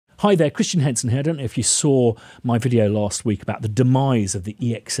Hi there, Christian Henson here. I don't know if you saw my video last week about the demise of the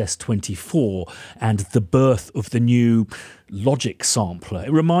EXS24 and the birth of the new Logic sampler.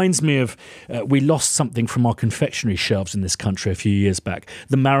 It reminds me of, we lost something from our confectionery shelves in this country a few years back.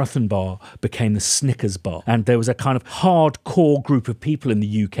 The Marathon bar became the Snickers bar, and there was a kind of hardcore group of people in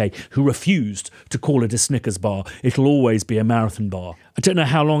the UK who refused to call it a Snickers bar. It'll always be a Marathon bar. I don't know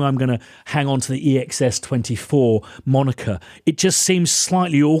how long I'm going to hang on to the EXS24 moniker. It just seems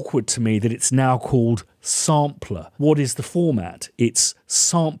slightly awkward to me that it's now called Sampler. What is the format? It's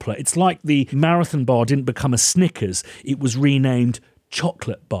Sampler. It's like the Marathon bar didn't become a Snickers. It was renamed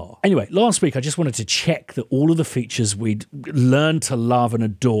Chocolate Bar. Anyway, last week I just wanted to check that all of the features we'd learned to love and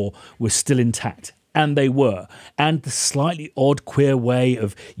adore were still intact. And they were. And the slightly odd, queer way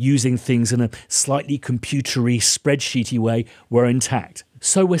of using things in a slightly computery, spreadsheety way were intact.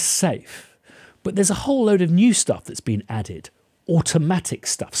 So we're safe. But there's a whole load of new stuff that's been added. Automatic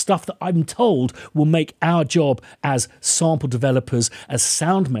stuff that I'm told will make our job as sample developers, as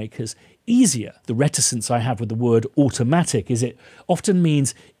sound makers, easier. The reticence I have with the word automatic is it often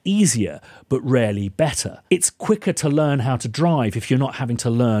means easier, but rarely better. It's quicker to learn how to drive if you're not having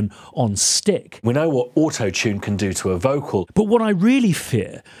to learn on stick. We know what auto-tune can do to a vocal, but what I really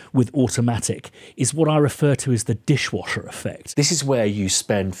fear with automatic is what I refer to as the dishwasher effect. This is where you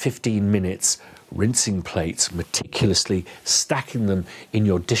spend 15 minutes rinsing plates, meticulously stacking them in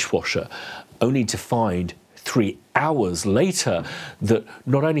your dishwasher, only to find 3 hours later that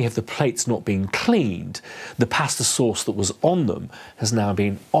not only have the plates not been cleaned, the pasta sauce that was on them has now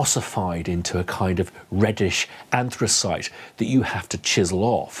been ossified into a kind of reddish anthracite that you have to chisel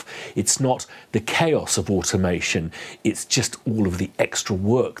off. It's not the chaos of automation, it's just all of the extra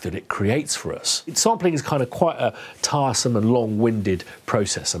work that it creates for us. Sampling is kind of quite a tiresome and long-winded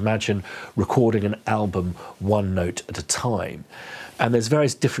process. Imagine recording an album one note at a time. And there's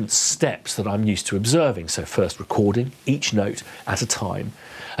various different steps that I'm used to observing. So first recording each note at a time,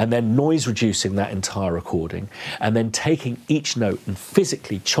 and then noise reducing that entire recording, and then taking each note and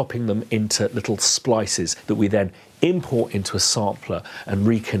physically chopping them into little splices that we then import into a sampler and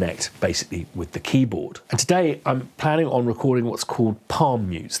reconnect basically with the keyboard. And today I'm planning on recording what's called palm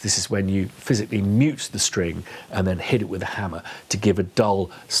mutes. This is when you physically mute the string and then hit it with a hammer to give a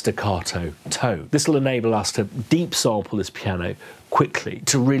dull staccato tone. This will enable us to deep sample this piano quickly,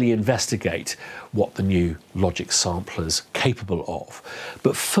 to really investigate what the new Logic sampler's capable of.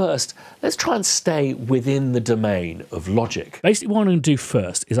 But first, let's try and stay within the domain of Logic. Basically what I'm going to do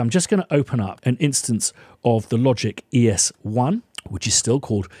first is I'm just going to open up an instance of the Logic ES1, which is still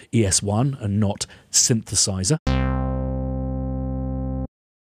called ES1 and not Synthesizer.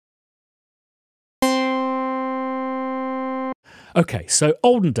 Okay, so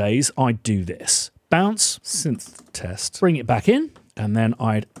olden days I'd do this. Bounce, synth test, bring it back in, and then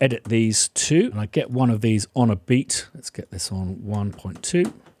I'd edit these two, and I'd get one of these on a beat. Let's get this on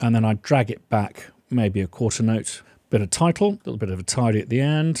 1.2, and then I'd drag it back maybe a quarter note, bit of title, a little bit of a tidy at the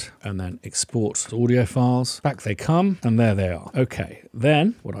end, and then export audio files. Back they come, and there they are. Okay,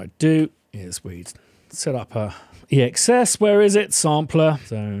 then what I'd do is we'd set up a EXS, where is it? Sampler,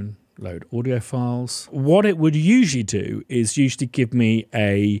 zone, load audio files. What it would usually do is usually give me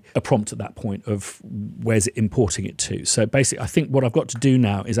a prompt at that point of where's it importing it to. So basically, I think what I've got to do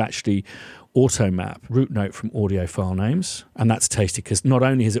now is actually auto map root note from audio file names. And that's tasty because not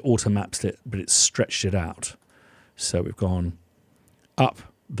only has it auto mapped it, but it's stretched it out. So we've gone up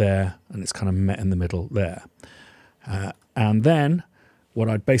there and it's kind of met in the middle there. And then what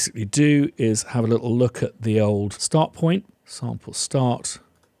I'd basically do is have a little look at the old start point, sample start.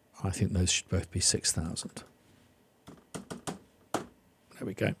 I think those should both be 6,000. There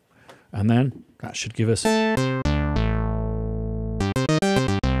we go. And then that should give us...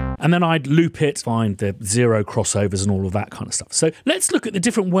 And then I'd loop it, find the zero crossovers and all of that kind of stuff. So let's look at the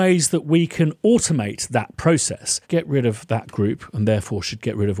different ways that we can automate that process. Get rid of that group and therefore should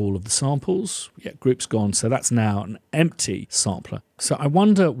get rid of all of the samples. Yeah, group's gone, so that's now an empty sampler. So I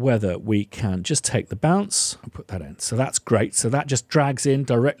wonder whether we can just take the bounce and put that in. So that's great. So that just drags in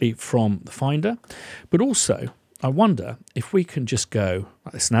directly from the Finder. But also, I wonder if we can just go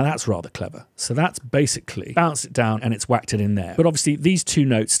like this. Now that's rather clever. So that's basically bounce it down and it's whacked it in there. But obviously these two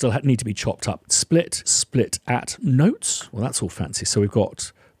notes still need to be chopped up. Split at notes. Well, that's all fancy. So we've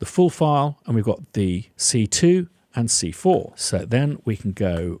got the full file and we've got the C2 and C4. So then we can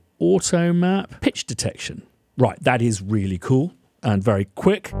go auto map, pitch detection. Right, that is really cool and very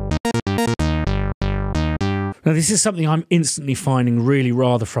quick. Now, this is something I'm instantly finding really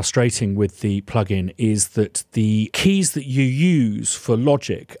rather frustrating with the plugin, is that the keys that you use for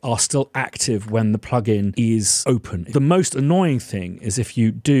Logic are still active when the plugin is open. The most annoying thing is if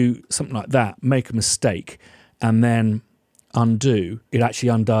you do something like that, make a mistake, and then undo, it actually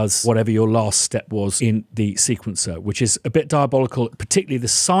undoes whatever your last step was in the sequencer, which is a bit diabolical, particularly the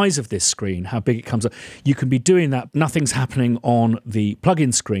size of this screen, how big it comes up. You can be doing that, nothing's happening on the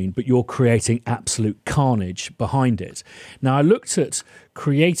plugin screen, but you're creating absolute carnage behind it. Now, I looked at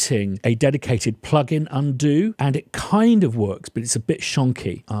creating a dedicated plugin undo, and it kind of works, but it's a bit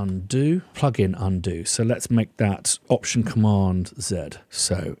shonky. Undo, plugin undo. So let's make that Option Command Z.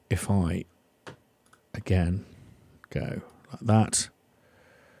 So if I, again, go like that.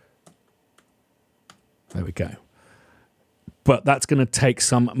 There we go. But that's going to take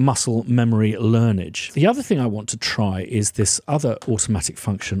some muscle memory learnage. The other thing I want to try is this other automatic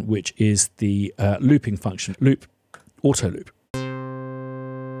function, which is the looping function. Loop, auto loop.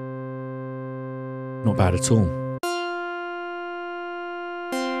 Not bad at all.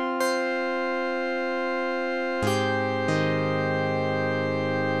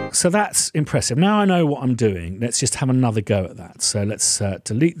 So that's impressive. Now I know what I'm doing. Let's just have another go at that. So let's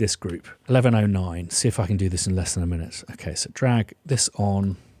delete this group, 1109. See if I can do this in less than a minute. Okay, so drag this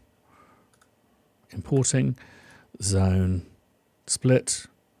on, importing, zone, split,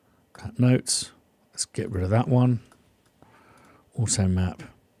 add notes. Let's get rid of that one. Auto map,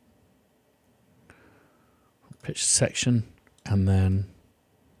 pitch section, and then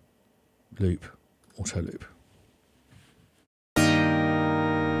loop, auto loop.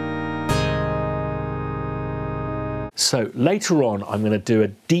 So later on, I'm going to do a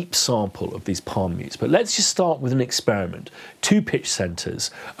deep sample of these palm mutes, but let's just start with an experiment. 2 pitch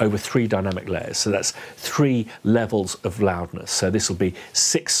centers over 3 dynamic layers. So that's 3 levels of loudness. So this will be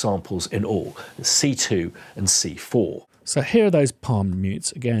 6 samples in all, C2 and C4. So here are those palm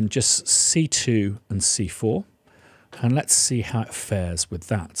mutes. Again, just C2 and C4. And let's see how it fares with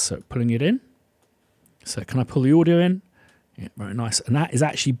that. So pulling it in. So can I pull the audio in? Yeah, very nice. And that is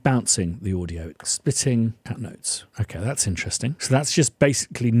actually bouncing the audio, splitting at notes. Okay, that's interesting. So that's just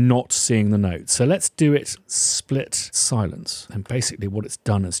basically not seeing the notes. So let's do it split silence. And basically what it's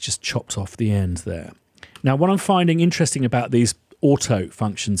done is just chopped off the end there. Now, what I'm finding interesting about these auto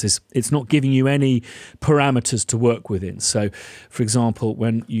functions is it's not giving you any parameters to work within. So, for example,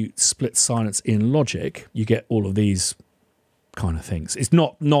 when you split silence in Logic, you get all of these kind of things. It's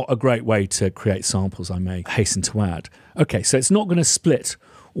not a great way to create samples, I may hasten to add. Okay, so it's not going to split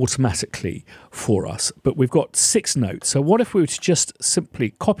automatically for us, but we've got 6 notes. So what if we were to just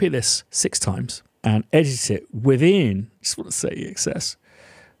simply copy this 6 times and edit it within, just want to say EXS.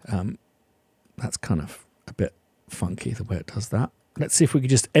 That's kind of a bit funky the way it does that. Let's see if we could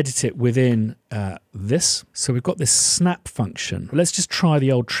just edit it within this. So we've got this snap function. Let's just try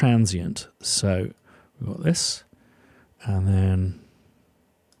the old transient. So we've got this. And then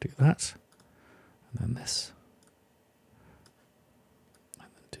do that, and then this, and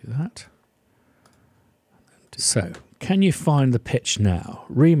then do that. And then do so, can you find the pitch now?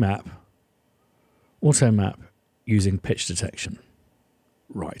 Remap, auto map using pitch detection.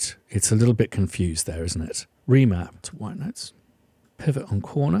 Right, it's a little bit confused there, isn't it? Remap to white notes, pivot on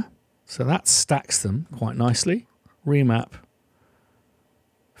corner. So that stacks them quite nicely. Remap,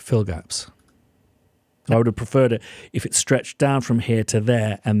 fill gaps. I would have preferred it if it stretched down from here to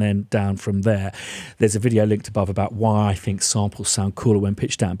there and then down from there. There's a video linked above about why I think samples sound cooler when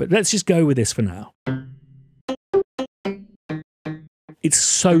pitched down. But let's just go with this for now. It's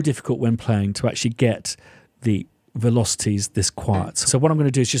so difficult when playing to actually get the velocities this quiet. So what I'm going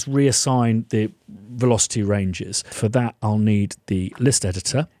to do is just reassign the velocity ranges. For that, I'll need the list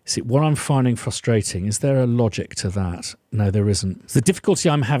editor. See, what I'm finding frustrating, is there a logic to that? No, there isn't. The difficulty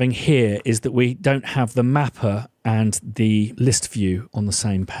I'm having here is that we don't have the mapper and the list view on the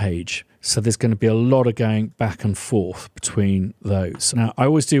same page. So there's going to be a lot of going back and forth between those. Now, I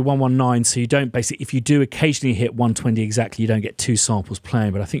always do 119, so you don't basically, if you do occasionally hit 120 exactly, you don't get 2 samples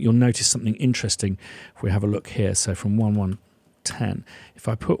playing, but I think you'll notice something interesting if we have a look here. So from 1110, if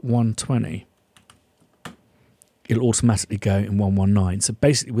I put 120, it'll automatically go in 119. So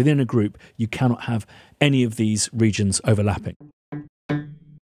basically, within a group, you cannot have any of these regions overlapping.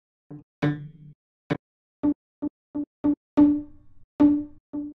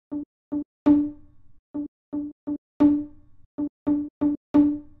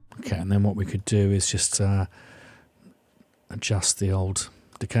 Okay, and then what we could do is just adjust the old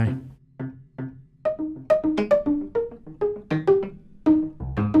decay.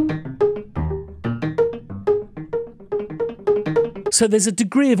 So there's a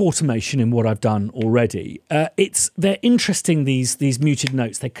degree of automation in what I've done already. They're interesting, these muted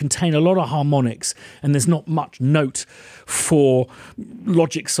notes. They contain a lot of harmonics, and there's not much note for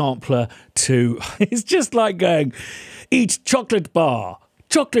Logic Sampler to... It's just like going, eat chocolate bar,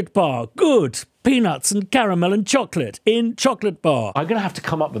 good. Peanuts and caramel and chocolate in chocolate bar. I'm going to have to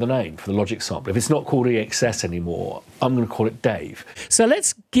come up with a name for the Logic Sampler. If it's not called EXS anymore, I'm going to call it Dave. So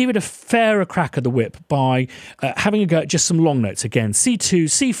let's give it a fairer crack of the whip by having a go at just some long notes. Again, C2,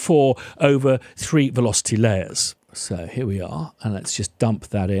 C4 over 3 velocity layers. So here we are, and let's just dump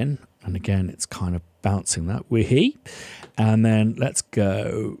that in. And again, it's kind of bouncing that wee. And then let's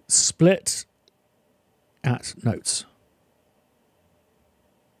go split at notes.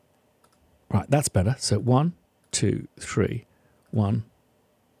 Right, that's better. So 1, 2, 3, 1,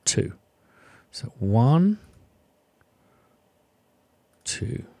 2. So 1,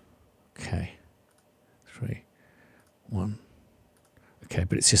 2, okay, 3, 1. Okay,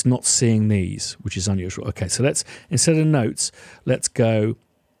 but it's just not seeing these, which is unusual. Okay, so let's, instead of notes, let's go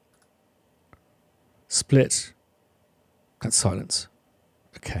split at silence.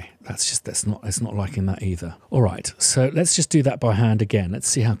 Okay, it's not liking that either. All right, so let's just do that by hand again. Let's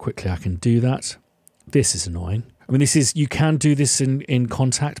see how quickly I can do that. This is annoying. I mean, you can do this in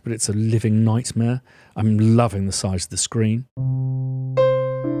Kontakt, but it's a living nightmare. I'm loving the size of the screen.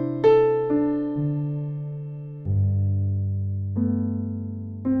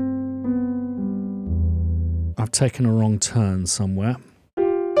 I've taken a wrong turn somewhere.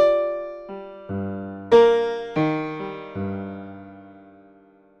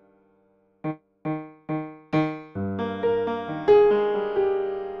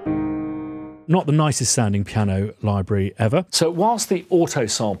 Not the nicest sounding piano library ever. So whilst the auto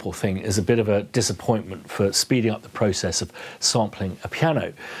sample thing is a bit of a disappointment for speeding up the process of sampling a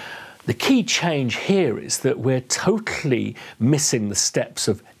piano, the key change here is that we're totally missing the steps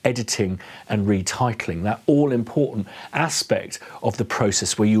of editing and retitling, that all-important aspect of the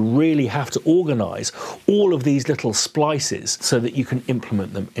process where you really have to organise all of these little splices so that you can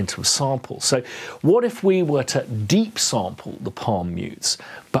implement them into a sample. So what if we were to deep sample the palm mutes,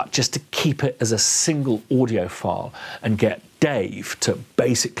 but just to keep it as a single audio file and get Dave to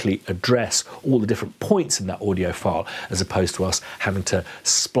basically address all the different points in that audio file, as opposed to us having to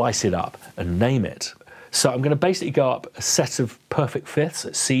splice it up and name it. So I'm going to basically go up a set of perfect fifths,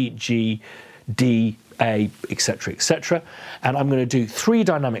 C, G, D, A, etc., etc. And I'm going to do 3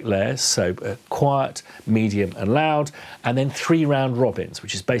 dynamic layers, so quiet, medium and loud, and then 3 round robins,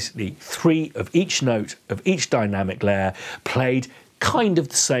 which is basically 3 of each note of each dynamic layer played kind of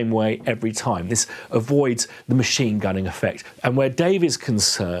the same way every time. This avoids the machine gunning effect. And where Dave is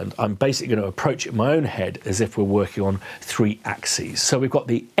concerned, I'm basically going to approach it in my own head as if we're working on 3 axes. So we've got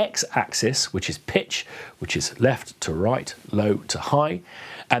the x-axis, which is pitch, which is left to right, low to high.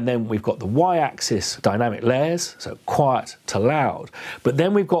 And then we've got the y-axis, dynamic layers, so quiet to loud. But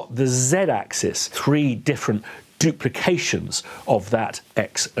then we've got the z-axis, 3 different duplications of that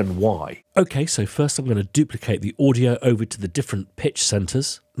X and Y. Okay, so first I'm going to duplicate the audio over to the different pitch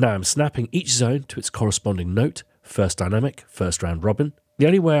centers. Now I'm snapping each zone to its corresponding note, first dynamic, first round robin. The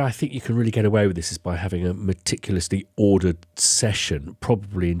only way I think you can really get away with this is by having a meticulously ordered session,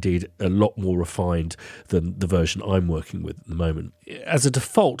 probably indeed a lot more refined than the version I'm working with at the moment. As a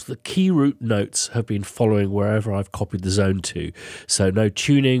default, the key root notes have been following wherever I've copied the zone to, so no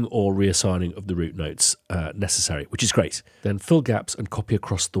tuning or reassigning of the root notes necessary, which is great. Then fill gaps and copy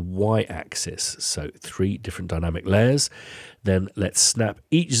across the y-axis, so 3 different dynamic layers. Then let's snap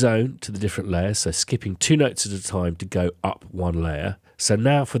each zone to the different layers, so skipping 2 notes at a time to go up 1 layer. So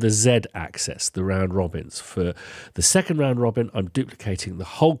now for the z-axis, the round robins. For the second round robin, I'm duplicating the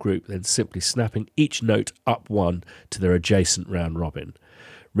whole group, then simply snapping each note up 1 to their adjacent round robin.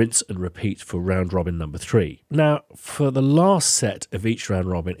 Rinse and repeat for round robin number 3. Now, for the last set of each round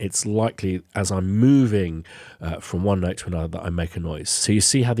robin, it's likely as I'm moving from one note to another that I make a noise. So you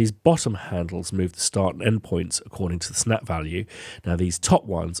see how these bottom handles move the start and end points according to the snap value. Now these top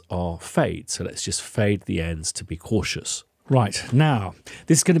ones are fade, so let's just fade the ends to be cautious. Right, now,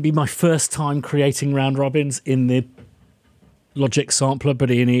 this is going to be my first time creating round robins in the Logic Sampler, but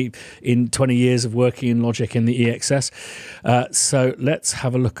in 20 years of working in Logic in the EXS. So let's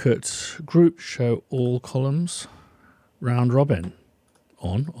have a look at group, show all columns, round robin,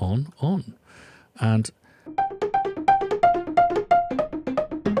 on. And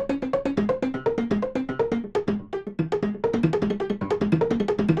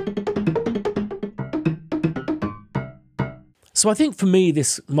So I think for me,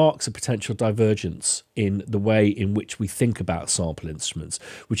 this marks a potential divergence in the way in which we think about sample instruments,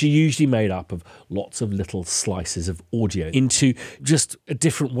 which are usually made up of lots of little slices of audio, into just a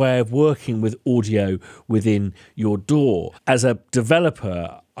different way of working with audio within your DAW. As a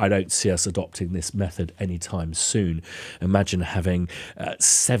developer, I don't see us adopting this method anytime soon. Imagine having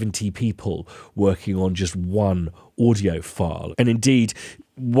 70 people working on just one audio file. And indeed,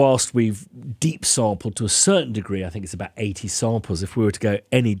 whilst we've deep sampled to a certain degree, I think it's about 80 samples. If we were to go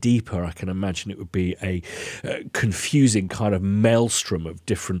any deeper, I can imagine it would be a confusing kind of maelstrom of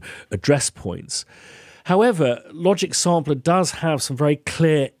different address points. However, Logic Sampler does have some very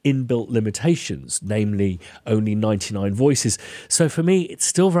clear inbuilt limitations, namely only 99 voices. So for me, it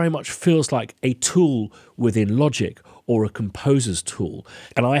still very much feels like a tool within Logic or a composer's tool.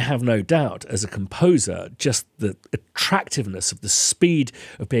 And I have no doubt, as a composer, just the attractiveness of the speed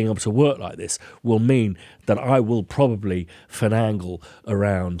of being able to work like this will mean that I will probably finagle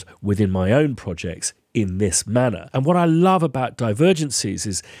around within my own projects in this manner. And what I love about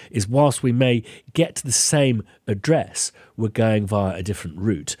divergencies is whilst we may get to the same address, we're going via a different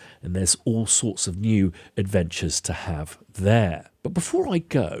route, and there's all sorts of new adventures to have there. But before I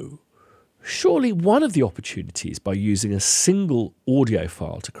go, surely one of the opportunities by using a single audio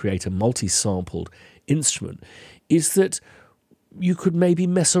file to create a multi-sampled instrument is that you could maybe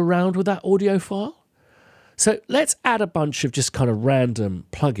mess around with that audio file. So let's add a bunch of just kind of random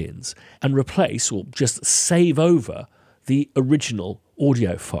plugins and replace or just save over the original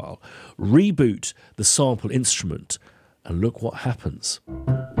audio file, reboot the sample instrument, and look what happens.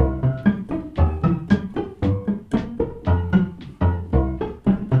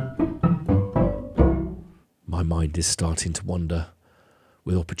 My mind is starting to wander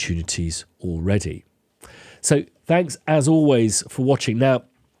with opportunities already. So thanks as always for watching. Now,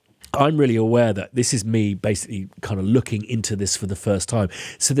 I'm really aware that this is me basically kind of looking into this for the first time.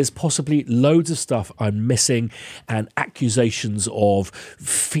 So there's possibly loads of stuff I'm missing and accusations of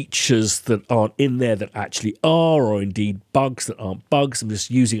features that aren't in there that actually are, or indeed bugs that aren't bugs. I'm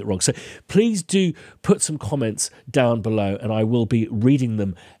just using it wrong. So please do put some comments down below and I will be reading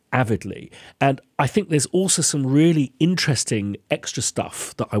them avidly. And I think there's also some really interesting extra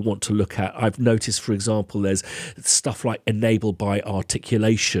stuff that I want to look at. I've noticed, for example, there's stuff like enable by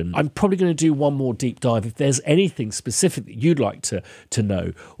articulation. I'm probably going to do one more deep dive. If there's anything specific that you'd like to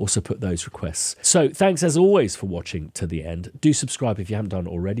know, also put those requests. So thanks as always for watching to the end. Do subscribe if you haven't done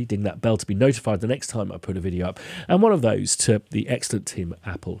already. Ding that bell to be notified the next time I put a video up. And one of those to the excellent team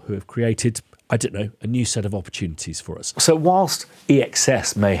at Apple who have created, I don't know, a new set of opportunities for us. So whilst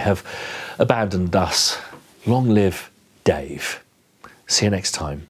EXS may have abandoned us, long live Dave. See you next time.